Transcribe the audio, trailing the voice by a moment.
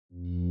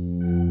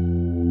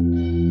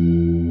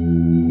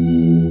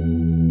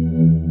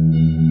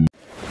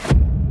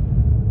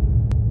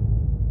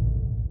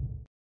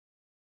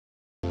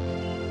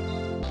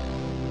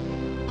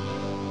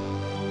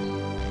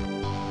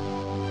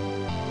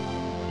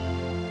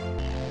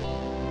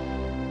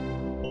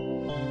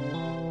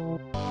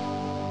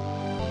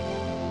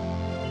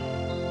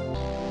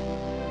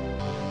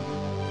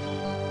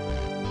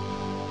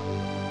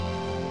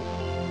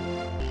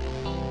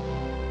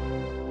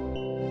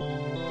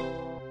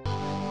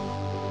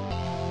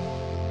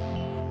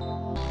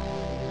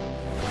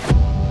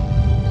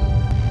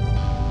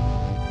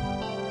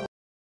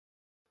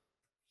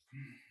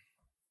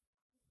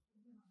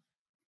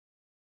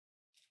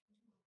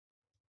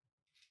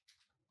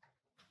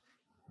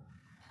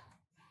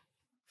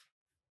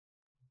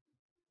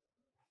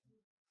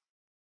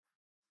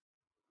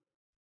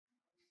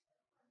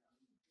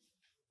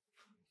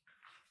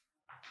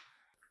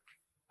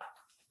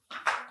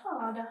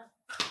Ada.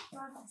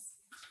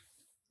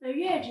 Now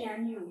you are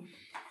new.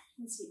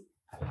 See,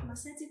 my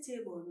set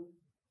table.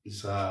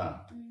 It's the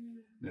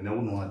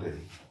no no day.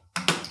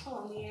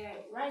 Oh, yeah,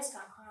 rice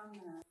can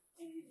come.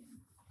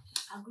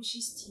 Agushi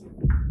stew.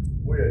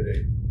 Where are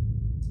they?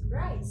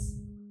 Rice.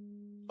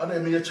 Are they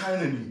me a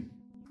China?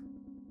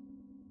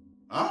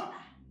 Huh?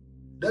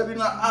 There be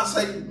not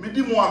answer me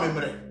di mo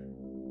amemre.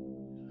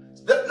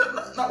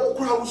 Na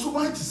okura wo so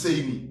ban ti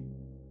say ni.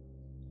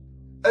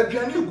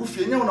 Aduane egu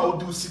fie nya na wo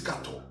de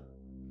usikato.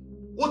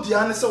 Wo di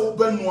ane se wo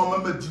ba nu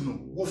amama di no,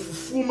 wo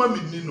fufu ma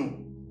me ni no.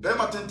 Be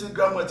ma 20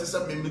 gram ati se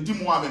me di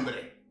mo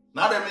amemre.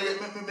 Na de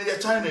me ye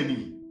China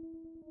ni.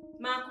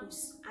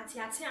 Marcus, ati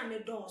ane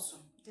doso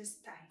this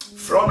time.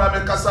 From na me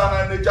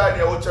kasana ne jani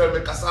e wo chere me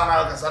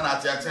kasana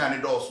ati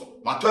ane doso.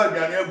 Mato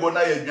aduane ego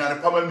na ye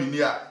aduane pama me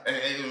ni a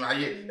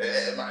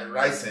my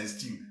rice and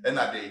stew and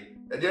a day.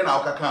 E dey na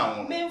okaka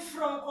ho. Me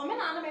from come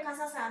na me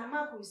kasasa na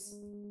Marcus.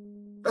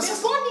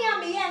 That's funny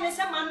me here ne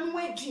se manu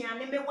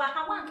aduane me wa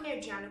ha wan ka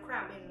aduane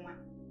kra me nwa.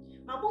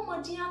 Mabo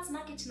modi at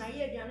na kitchen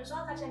aye aduane so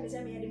aka che me se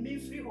me here me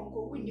free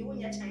honko winni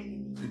wonya China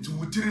ni. Itu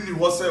wutiri ni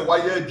ho se wa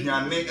ye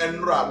aduane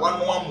enra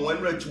wanu amo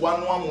enra chi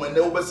wanu amo ene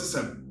wo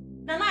besisem.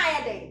 Na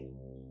aye dey.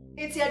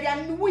 Enti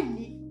aduane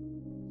winni.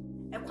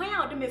 Ekwan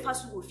a ode me fa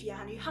so wo fie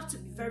ha, you have to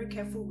be very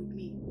careful with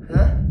me.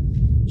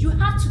 You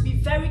have to be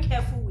very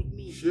careful with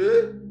me.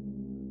 Sure.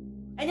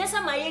 And yes,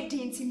 I'm my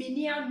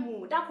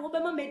dintiminian. That will be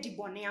my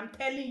medibone, I'm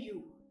telling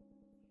you.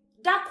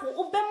 That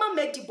will be my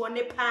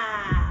medibone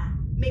pa.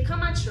 Make a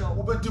matro.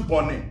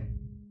 Obedibone.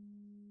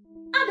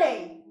 Are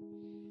they?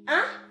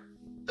 Huh?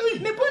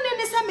 Me put in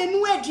this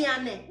menu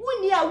Adriane.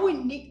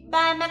 Winnie,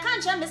 by my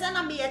country, Miss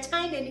Anna be a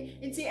tiny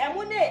into a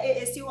moon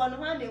is you on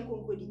one and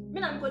concudi.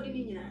 Men I'm good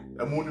in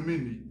a moon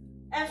mini.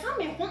 And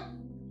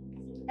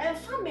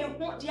family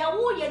won't, dear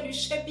warrior, you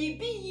should be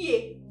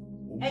ye.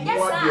 And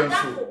yes, I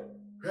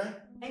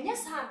and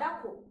yes, I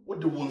what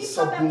the one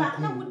sabun?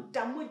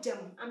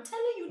 I'm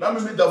telling you. Now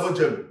me double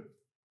gem.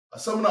 A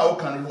summoner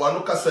can you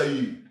anoka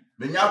say,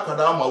 Menya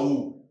Kadama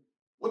woo.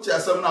 What ya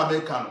summoner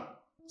American?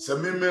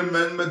 Some men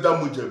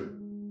damu gem.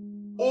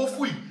 Oh,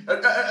 fui,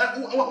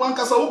 one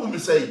cassa open me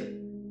say,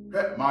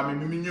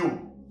 Mammy, me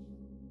knew.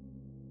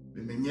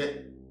 Me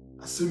yet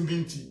a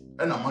simbinti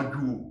and a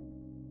madu.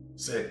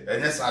 Say,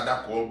 and yes, I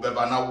da call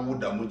Bebana wood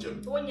damu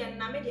gem. One yan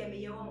namedia me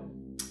your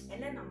own,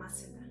 and then a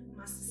master.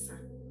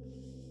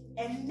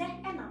 And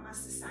then a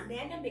master son,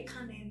 then a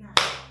mechanic.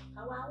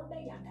 How I will be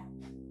yada.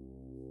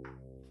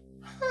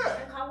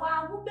 How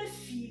I will be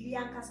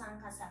feeling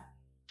Casancasa.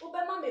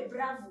 Obama me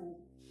bravo.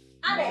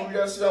 Oh,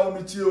 yes, I'll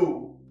meet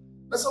you.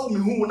 That's all me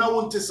who now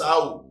want to say.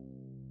 Oh,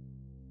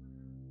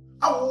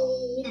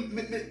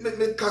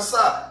 me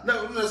Casa,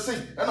 no, say,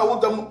 and I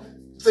want them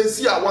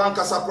see I want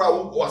Casa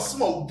or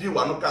small deal,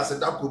 and no Casa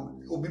that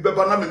could be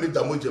Bebana me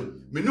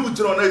damujem. Me new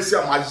general say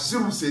my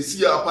zero says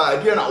here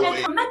idea now.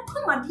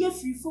 My dear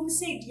free from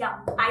say, yeah,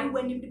 I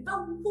when you be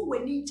who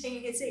when you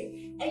take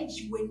say, and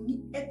you when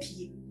you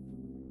appear.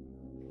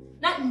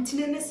 Not in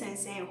the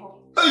sense, saying,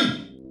 hey,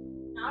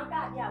 now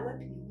that yeah,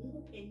 weapon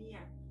you and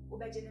yeah,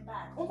 obey the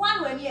back.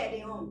 One when you're the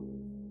home.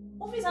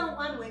 Office on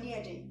one when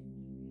you're the.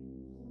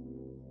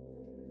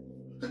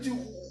 That you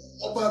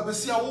over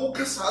see a walk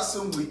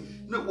assassin way.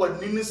 Not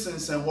what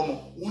innocence and woman.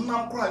 One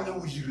I'm crying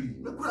you usually.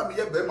 Me grab me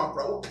a bear my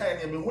proud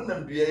kind and me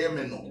wouldn't be a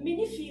man.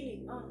 Many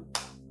feeling on.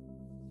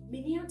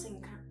 Many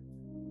think.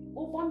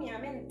 Oh, me, I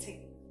meant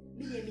it.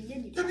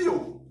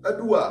 You,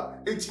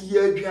 Adua, 80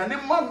 years, and a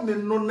man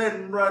no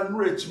name run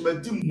rich,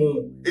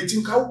 Medimo.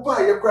 18 cow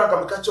buy a crack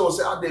of catch or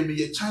say, I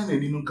may a China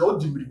in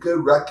Caudibrica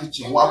racket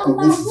in Wako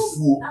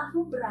fool. I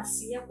hope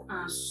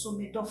Brassia so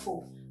me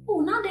doffo. Oh,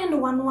 now then,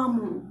 one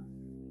more.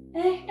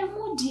 And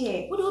more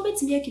dear, would obey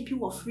to me keep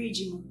you off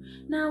frigid.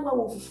 Now, I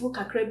will full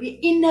crabby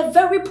in a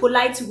very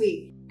polite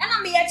way. And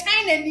I may a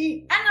China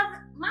and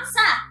a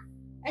massa.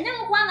 And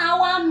young 1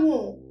 hour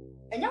more.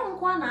 And young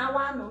 1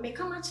 hour no make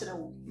a match.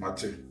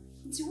 Mate.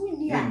 It's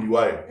windy.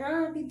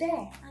 I'll be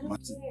there. I don't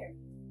care.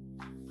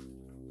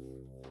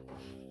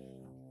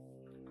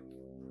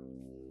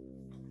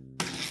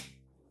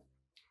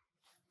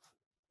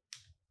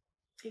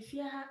 If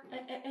you have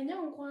a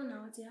young 1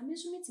 hour, I'm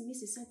assuming to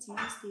miss a certain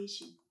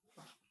station.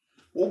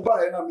 Oh,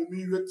 buy and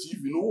me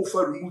TV, no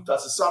for remote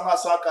as a summer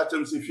catch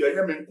him if you're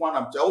young one.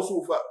 I'm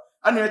also for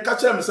and I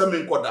catch him some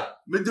in Koda.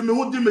 Made me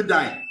who did me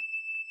dine.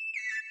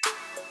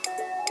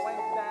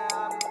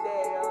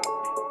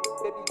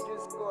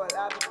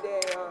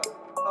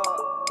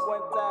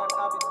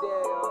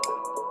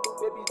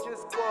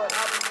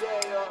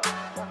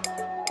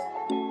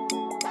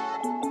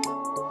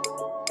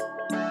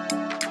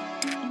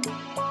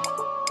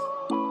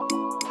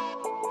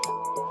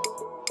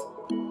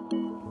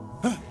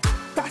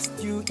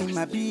 In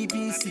my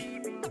BBC,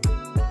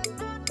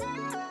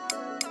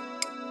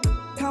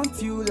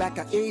 count you like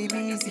a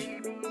ABC,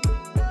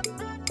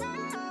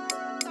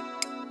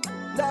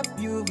 love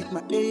you with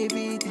my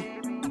ABD.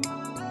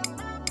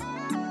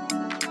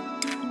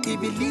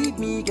 If you leave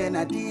me,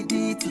 gonna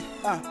DDT.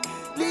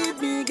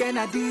 Leave me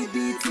gonna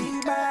DDT.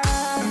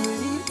 We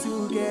live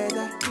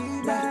together.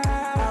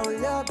 I will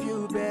love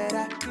you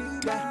better.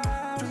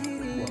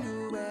 Treating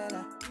you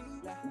better.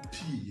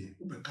 P,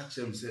 who can catch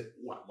him say,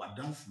 what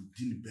down for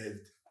dinner bed?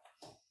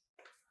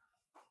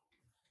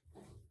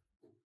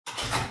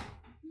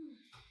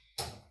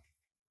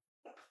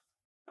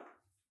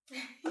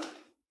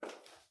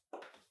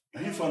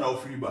 And he found out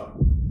free bar.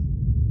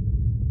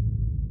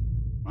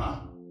 Huh?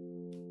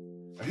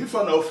 And he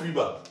found out free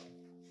bar.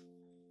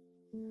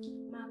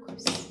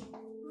 Marcus,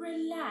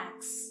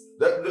 relax.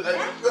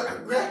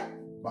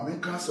 Mammy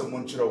can't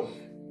someone chill.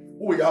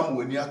 Who am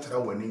when you are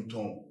winning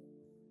tone?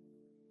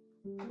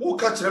 Who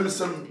catch him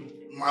some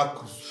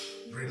Marcus?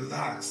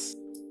 Relax.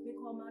 We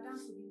call Madame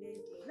for the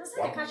birthday. Now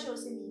say the catch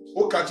us in me.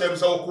 Who catch him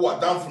so who are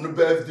down for the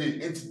birthday?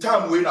 It's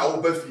time when I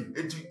will be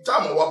it's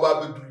time I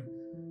will be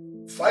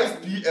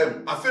 5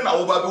 p.m. I think I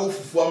will be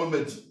for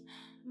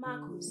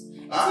Marcus,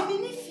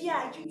 even if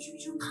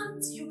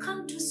you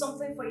can't do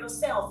something for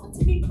yourself.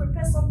 To be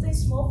prepare something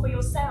small for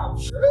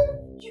yourself.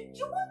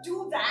 You won't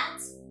do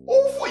that.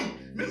 Oh, wait.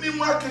 Me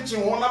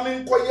marketing one. I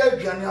mean, quiet.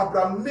 Johnny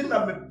Abraham. Me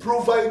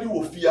provide you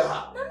with fear.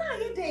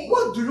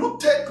 What do you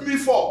take me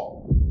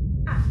for?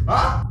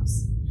 Huh?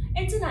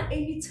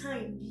 Any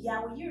time,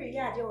 yeah, when you're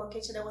a your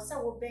kitchen, there was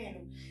so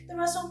bad. There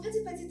are some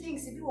petty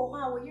things to do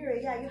while you're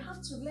a you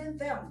have to learn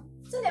them.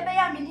 So they may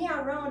have been here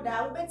around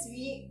that. Bet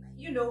me,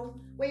 you know,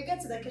 when you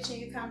get to the kitchen,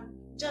 you can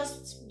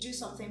just do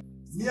something.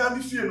 Me and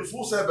me feel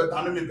so sad, but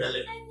I me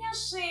belly. And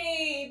yes,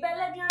 she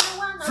belly be on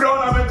one.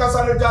 Fiona make us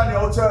a Johnny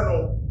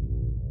Hotel.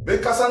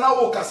 Make us an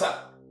hour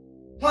casa.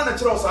 One a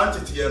chance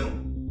anti-tiano.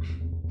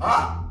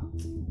 Huh?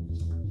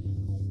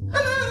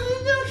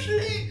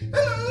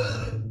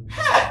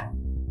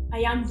 I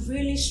am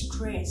really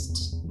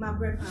stressed, my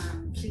brother.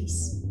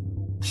 Please.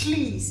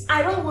 Please.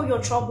 I don't want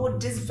your trouble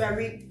this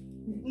very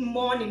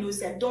morning, or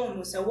say dawn,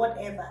 or say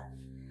whatever.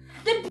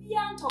 The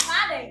beyond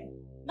Tokade.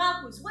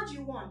 Marcus, what do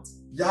you want?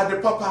 Ya the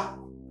papa.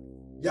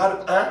 Ya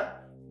the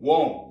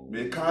won't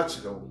make catch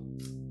though.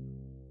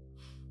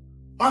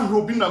 And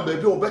Robin and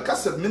baby Obeka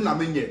said Mina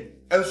Minye,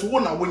 and so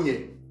one I win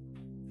ye.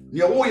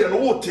 Near way and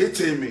all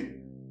tate me.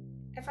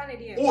 A funny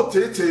dear. Oh,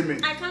 tate me.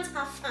 I can't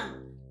have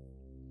fun.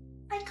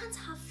 I can't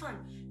have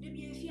fun.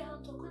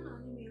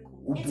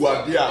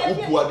 Upuadia,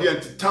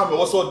 and time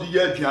also the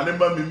year piano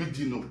mammy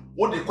dino.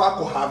 What they quack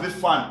have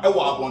fun, a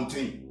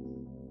wabonting.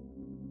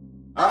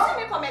 Ah,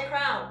 come a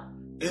crowd.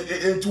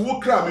 And to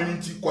walk cram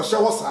into Quasha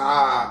was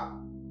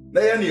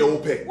lay any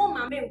open. Oh,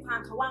 my man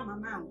can't one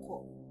mamma.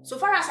 So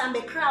far as I'm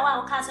a crowd,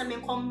 I'll cast a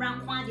man come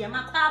round one dear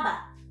Macaba.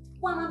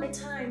 One of the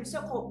time,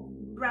 so called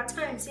brat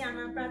time, say,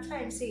 and brat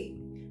time, say,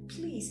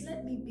 please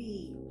let me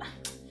be.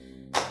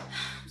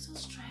 I'm so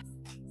stressed.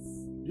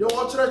 You're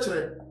what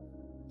treachery.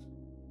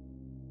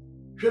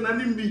 Can I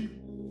be?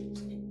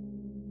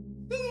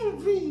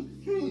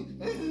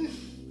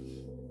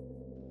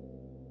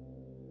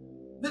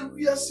 Then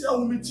we are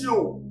seeing with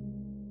you.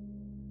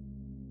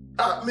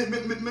 Me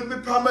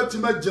permit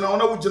imagine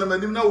on a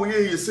gentleman now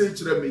we say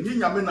to them, you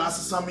yamin as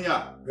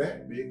Samia,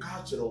 be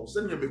cultural,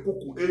 send you a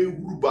cuckoo a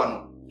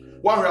rubano.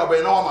 One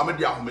rabbi now, I'm a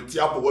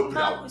diameter, what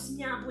was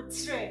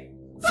Nyabutre.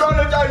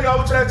 Fana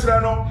out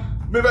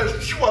treacherano, maybe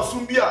she was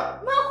soon be a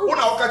one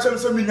I'll catch him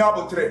some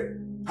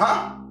Nyabutre.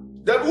 Huh?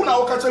 That one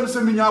I'll catch him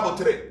some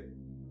Nyabutre.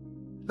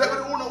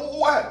 That one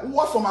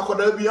what from a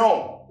could be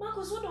on?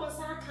 Marcus, what was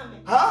I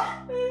coming? Huh?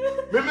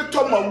 Maybe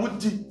Tom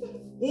Woody.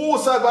 Who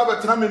said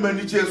Baba Tammy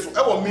many years?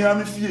 I want me,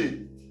 I'm a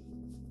fee.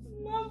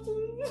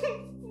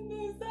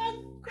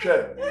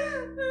 Share.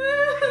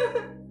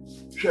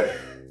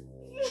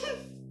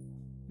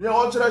 You're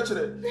all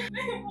treachery.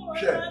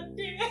 Share.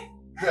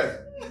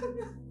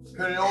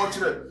 Hey, all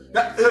treachery.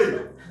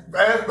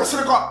 Hey,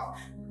 Basilica.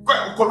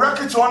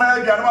 Correct it on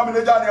again. I'm in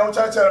the Daniel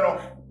Channel.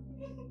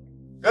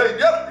 Hey,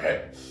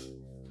 yeah.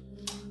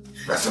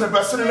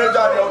 Basilica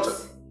Daniel.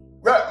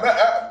 Well,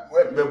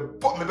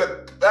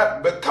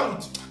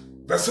 count.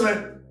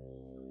 President,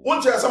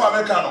 won't you have some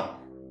Americano?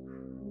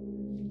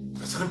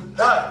 President,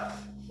 that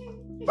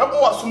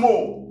was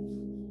small.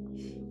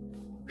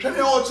 Can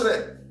you all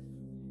today?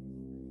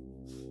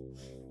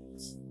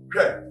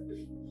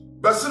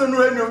 President,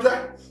 when you're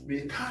there,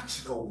 we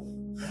can't go.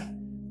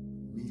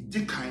 We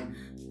did kind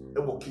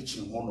of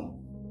kitchen honor.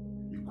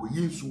 You could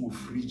use your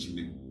fridge in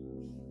it.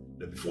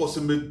 Before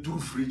some made two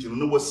fridge, and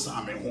no was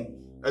salmon home,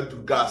 and to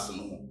gas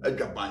and home, a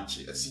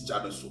gabanchi, a sea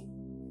jar so.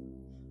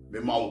 Me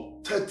mau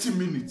 30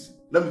 minutes.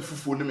 Let me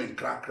fufu them and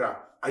crack.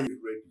 Are you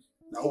ready?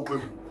 Now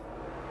open.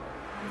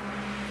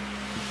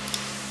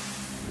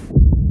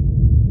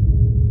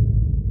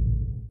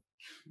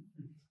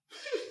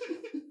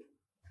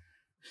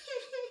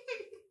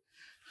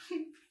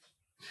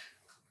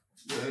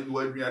 Do I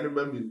be any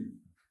baby?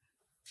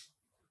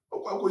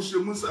 Oh, I wish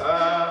you must.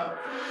 Oh,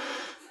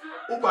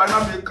 but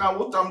I make out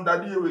what I'm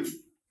daddy away.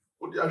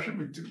 What I should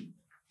be doing.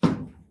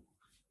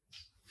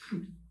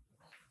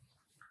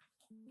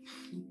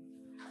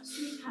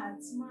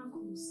 Sweetheart,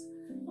 Marcus.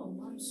 Oh,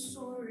 I'm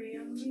sorry.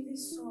 I'm really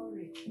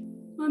sorry.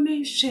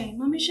 Mama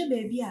she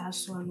baby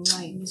aso no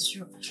why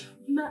Mr.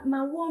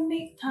 Ma wo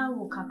make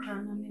tawo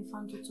kakra na me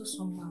fan to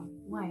someone.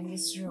 Why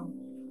Mr.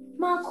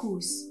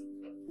 Marcus.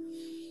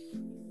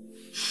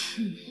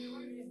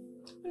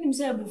 When him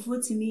say before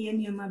to me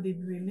any ma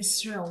baby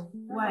Mr.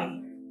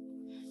 Why?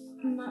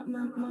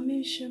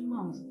 Mama she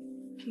mom.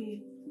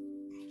 Okay.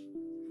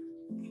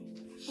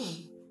 Oh.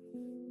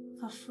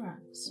 Afra,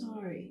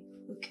 sorry.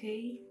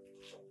 Okay?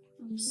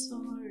 I'm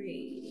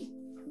sorry.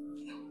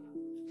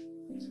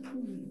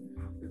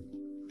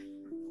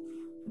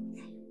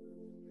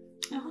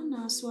 I want to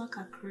ask what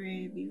a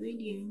crabby,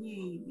 ready and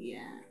ye,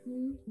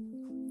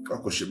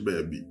 Akoshe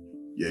baby,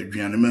 ye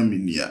drian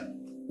maminia.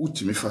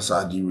 Utimi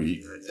fasadi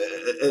we.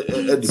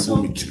 It's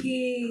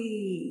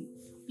okay.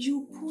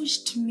 You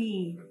pushed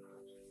me.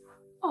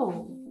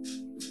 Oh,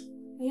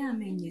 I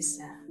am in you,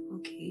 sir.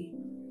 Okay.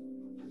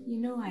 You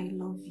know I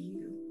love you.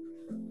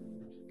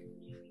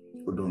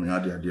 Odomi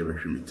adi adi ebe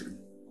shimiti.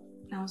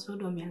 Now so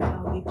Odomi and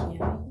I'll be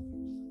here.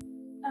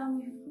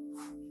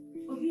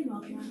 Obi no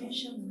can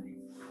mention me.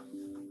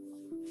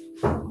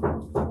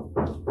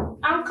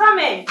 I'm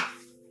coming.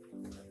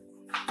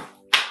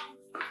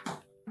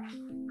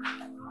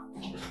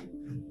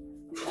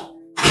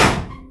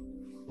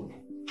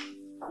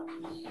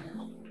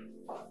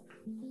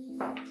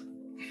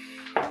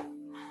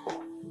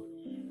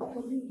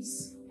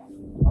 Police.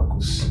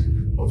 Marcus,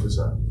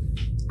 officer.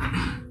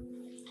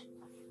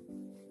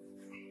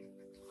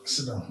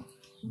 Sit down.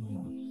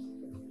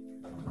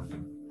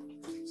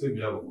 Say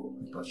Biago.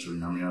 Patrol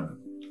Yamiana.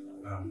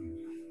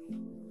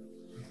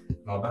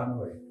 Now that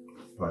way.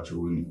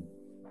 Patrol Winnie.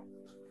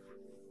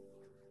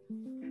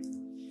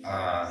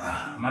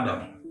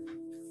 Madam.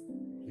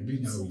 You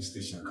been here with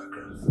station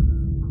Kakra.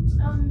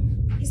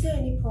 Is there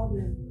any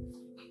problem?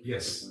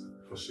 Yes,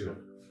 for sure.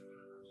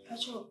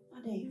 Patrol,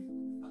 are they?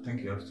 I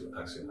think you have to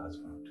ask your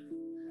husband.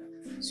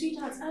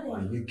 Sweetheart, are they?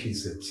 In your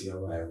case at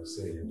TIY, I will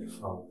say the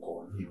foul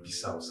call, he be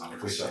out some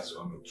questions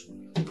on the two.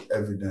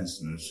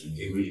 Evidence no so.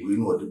 We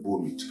know what the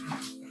bomb it.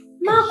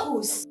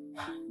 Marcus!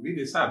 We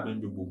decide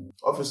baby boom.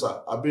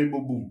 Officer, a baby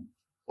boom.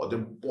 Or the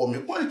bomb me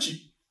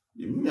quenchi.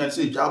 The me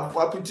say job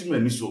for pity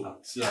me so.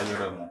 See I hear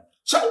them.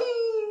 Chow!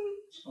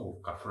 Oh,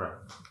 Kafra.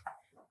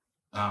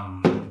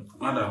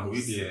 Madam, we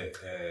there,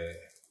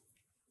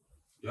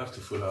 you have to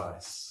follow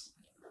us.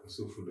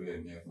 So follow your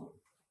near.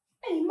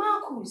 Hey,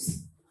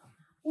 Marcus!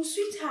 Oh,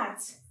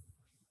 sweetheart!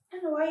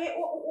 And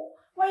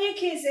why you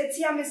can't say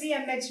Tiamasi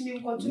and met me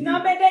to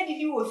now better did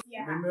you with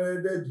ya?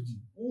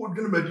 Who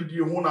didn't make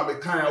you one of a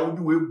kind? I would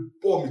do a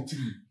bomb it.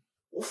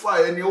 Oh,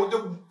 fire and you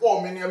would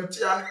bomb in your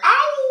tian.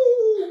 Ow!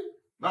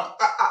 Now,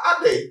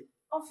 are they?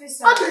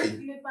 Officer, Are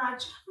they?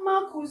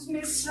 Marcus,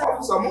 Miss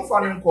Officer, more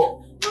fun and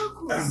call.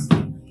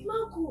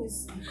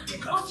 Marcus,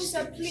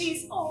 officer,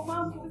 please. Oh,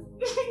 Marcus.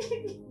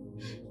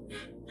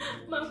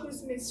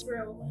 Marcus, Miss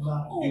Real.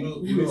 Oh,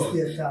 You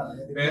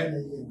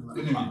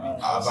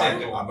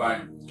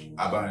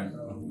Abai.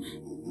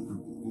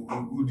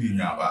 Who did you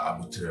have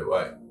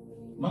why?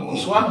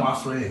 Marcus, one more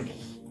friend.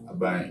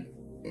 Abai.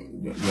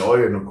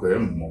 You're no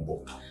crime,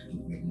 mobile.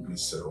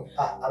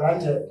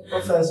 Arrange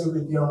professor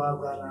with your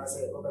brother and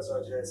say, Professor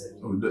Jesse.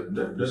 Oh,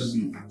 that's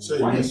me.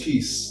 Say, one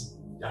case,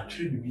 that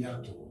should be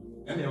out.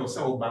 And they will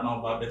say, oh, but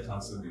now Babette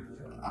cancel it.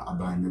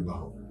 Abai never.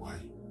 Why?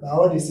 Now,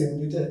 what is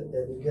in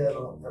the girl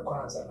of the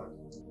Kwanzaa?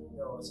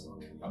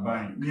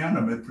 Abai, me and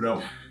a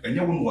pro, and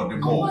you won't want the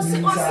ball.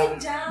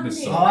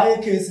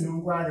 I case in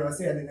Unguay or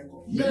say,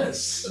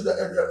 Yes,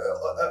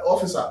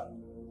 officer.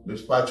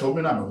 This patch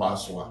open and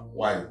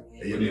why?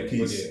 A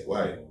case,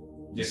 why?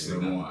 Yes,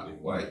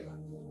 why?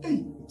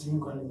 Hey,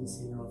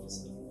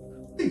 officer.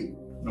 Hey,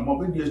 no more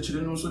be the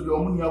children, so the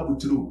only able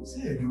to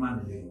say every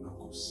man here,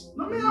 Marcus.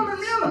 No, me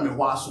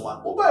was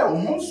one. Oh, by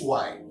almost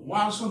why?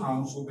 Once on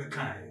house will be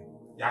kind.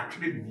 You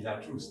actually be a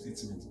true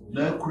statement.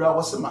 Then could I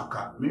was a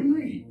maca,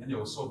 Mimi, and you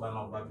were so bad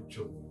about the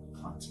job.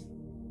 Matty.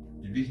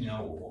 You be here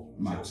over,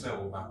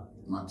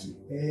 Matty.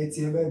 It's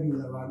a baby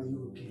with a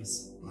value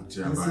case.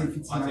 Matty,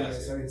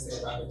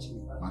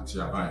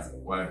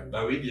 why?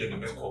 But we didn't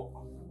make up.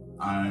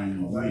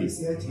 And when you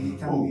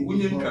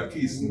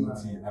case,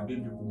 I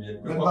baby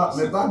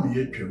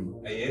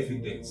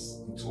evidence.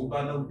 It's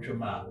over now,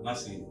 Trema,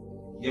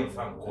 yeah,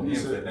 fan call me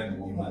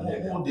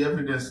all the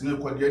evidence no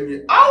quite any.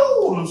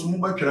 Ow, no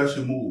smooth trash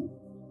move.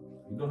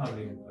 You don't have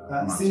any.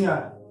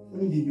 Senior,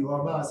 let me give you a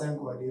bar and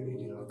call the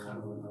radio.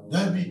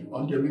 That be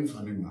on the main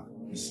family.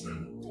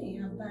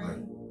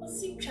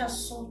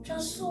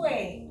 Just so,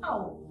 eh?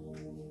 Oh.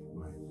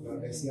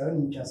 I see, I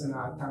didn't just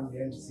not come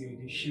there to see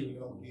the shoe.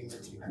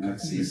 I can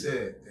see,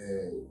 say,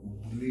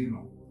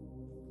 Bulino.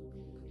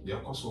 They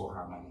are also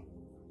Hannah.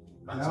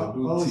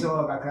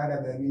 Also, I cried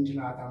at the engine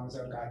at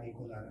Amazon Garden.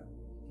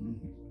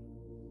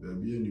 There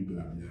be any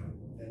baby.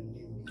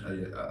 I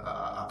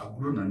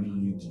grown and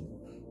need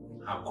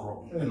I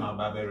grow and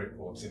our baby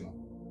reports, you know.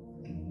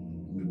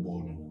 Me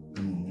born,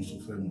 no, so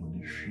fair, no,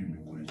 the she me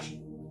question.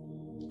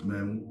 Me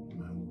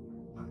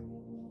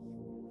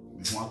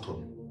want to,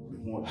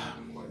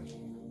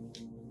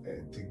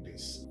 take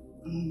this.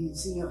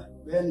 Senior,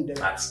 when the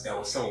That's that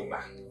was so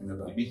bad.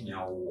 Never be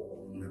now.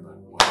 Never.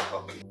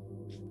 Okay.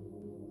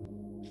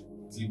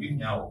 TV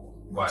now.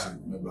 What?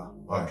 Never.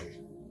 Okay.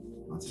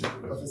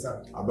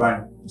 Professor.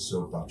 Aban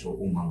so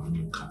patrol mama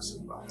no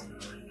cancel ba.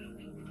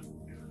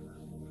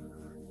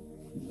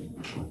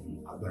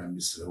 Aban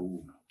Mr.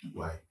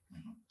 Why?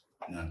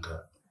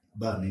 Nanka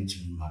ba me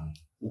ntimi ma no.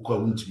 Ukwa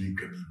wuntimi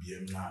twa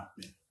bibiem na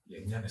me.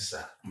 Yenya ne sa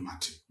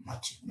mate.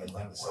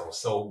 Menya ne sa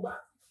so ba.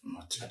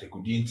 Mate. Ade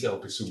kudi nti a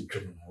opeso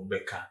twam no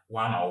beka.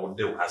 Wan a wo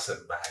de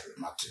asem ba.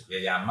 Mate.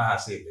 Ye ya ma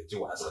ase be je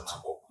wo asem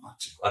akọ.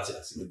 Mate. Ate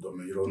ase me do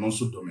me yoro no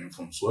so do me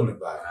mfom so ne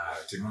ba.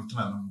 Ti no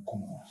tana no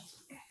nkumo.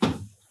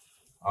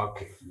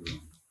 Okay.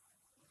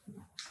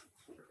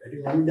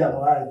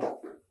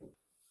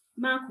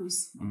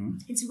 Marcus,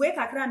 it's way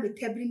kakra me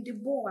tebrin the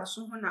ball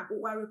aso ho na o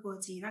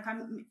reporting na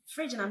ka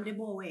fridge na the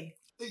ball we.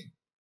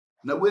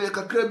 Na we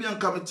kakra bi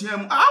anka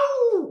metiam.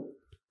 Aw!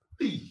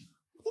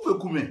 Ube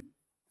kume.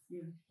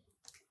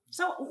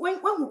 So when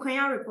we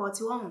can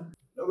report on.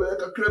 Na we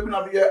kakra bi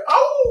na be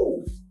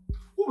aw!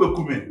 Ube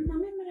kume. Na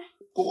memra.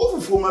 Ko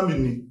ofufo ma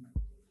mini.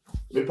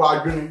 Me pa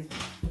adwene.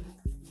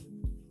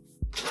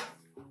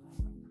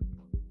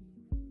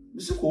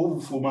 Isi ko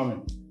ofufo ma me.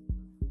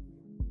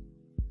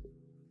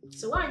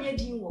 So why you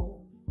doing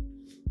wo?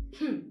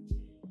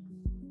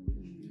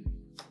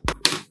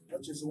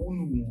 That is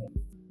one.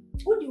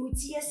 Who do you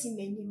see as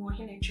many more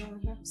hen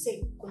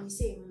say when you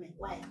say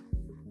why?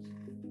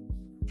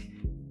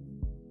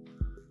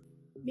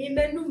 Me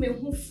no me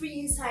who free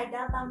inside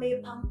that but me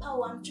pampa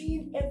I'm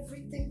doing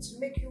everything to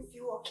make you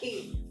feel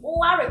okay.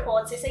 Oh, I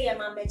report say your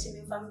man bet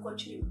me from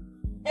country.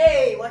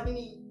 Hey, what you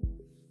need?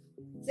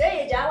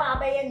 Say jawa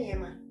abaye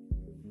niema.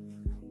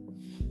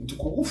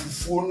 Ntuko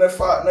fufu na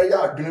fa na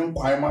ya adwene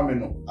nkwan ma me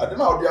no. Ade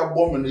na odi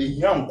abọ me no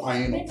ehia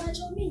nkwan no. Me pa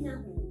jo me nya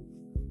ho.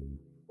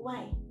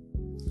 Why?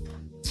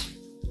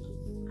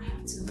 I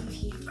have to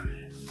leave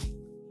here.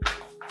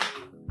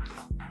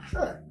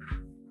 Hey.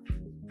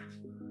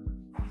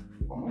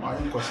 Mama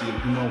ayi kwasi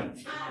eduma o.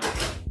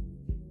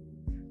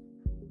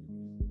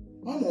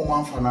 Mama o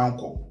man fa na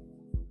nko.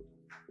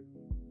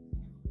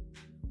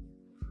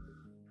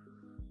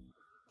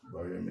 Ba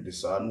ye me de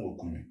sa no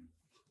okumi.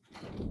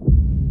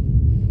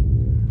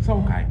 So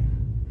okay.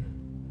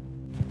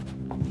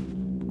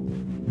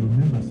 You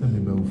remember some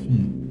about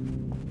fee.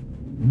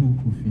 No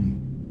coffee.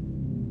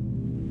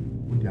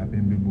 Would you have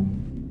been boom?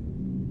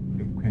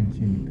 The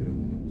quenching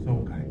through. So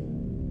okay.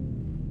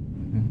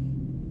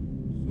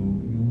 So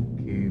you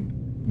killed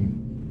him.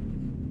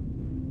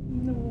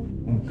 No.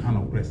 On kind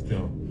of press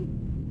still.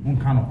 On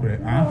kind of press.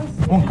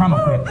 On kind of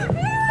press.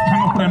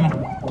 Kind of press. No.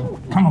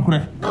 Kind of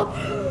press.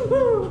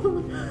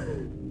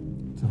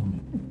 Tell me.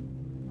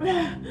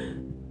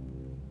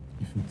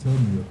 If you tell me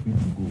you're free to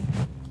go,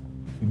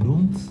 if you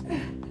don't,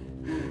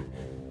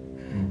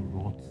 you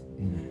rot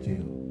in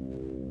jail.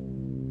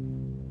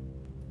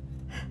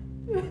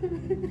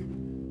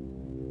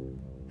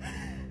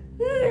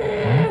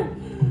 Huh?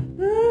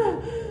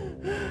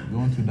 You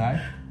want to die?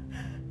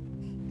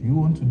 Do you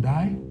want to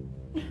die?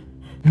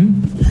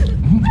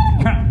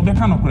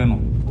 Obeka no kure no.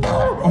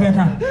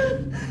 Obeka.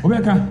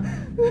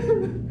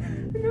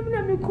 Na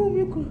me ku.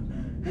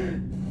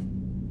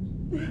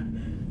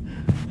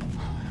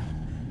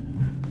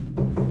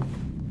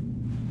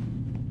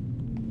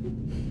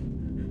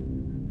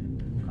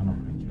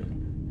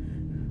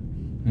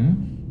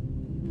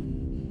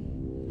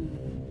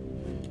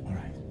 All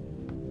right,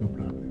 no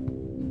problem.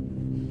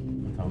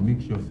 But I'll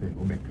make sure say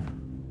Obeka.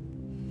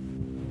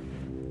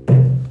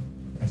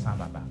 Let's have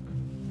her back.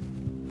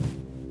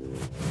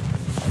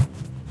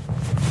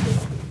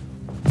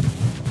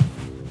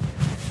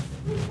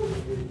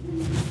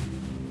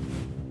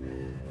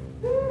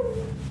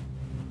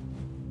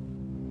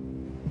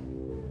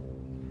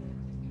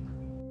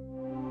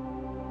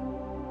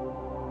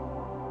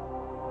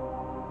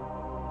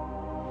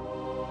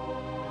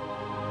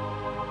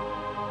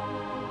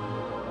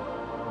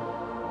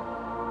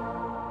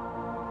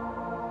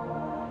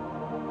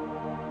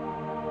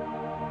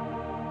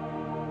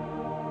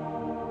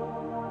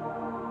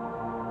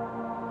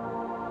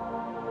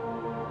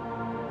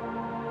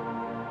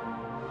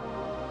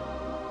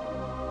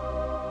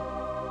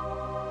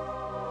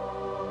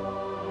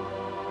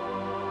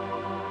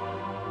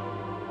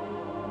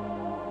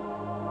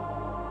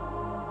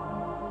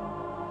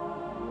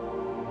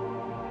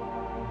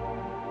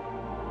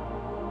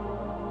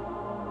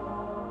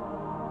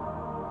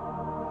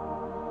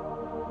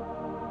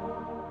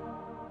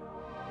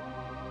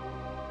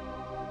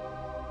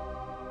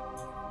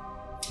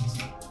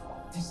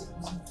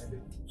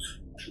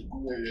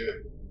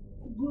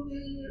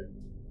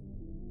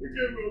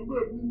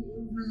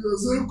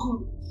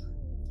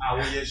 Are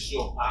we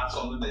sure? I'm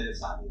something that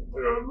is happening. I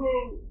don't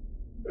know.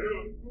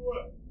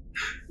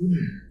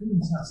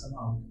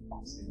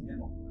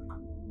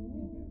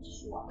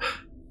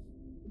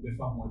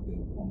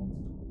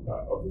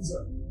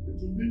 Officer, it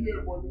will be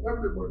here for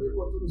everybody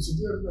to the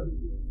city.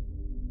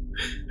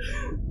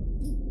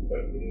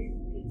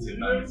 It's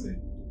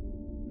nonsense.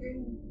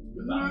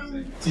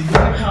 See,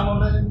 come on,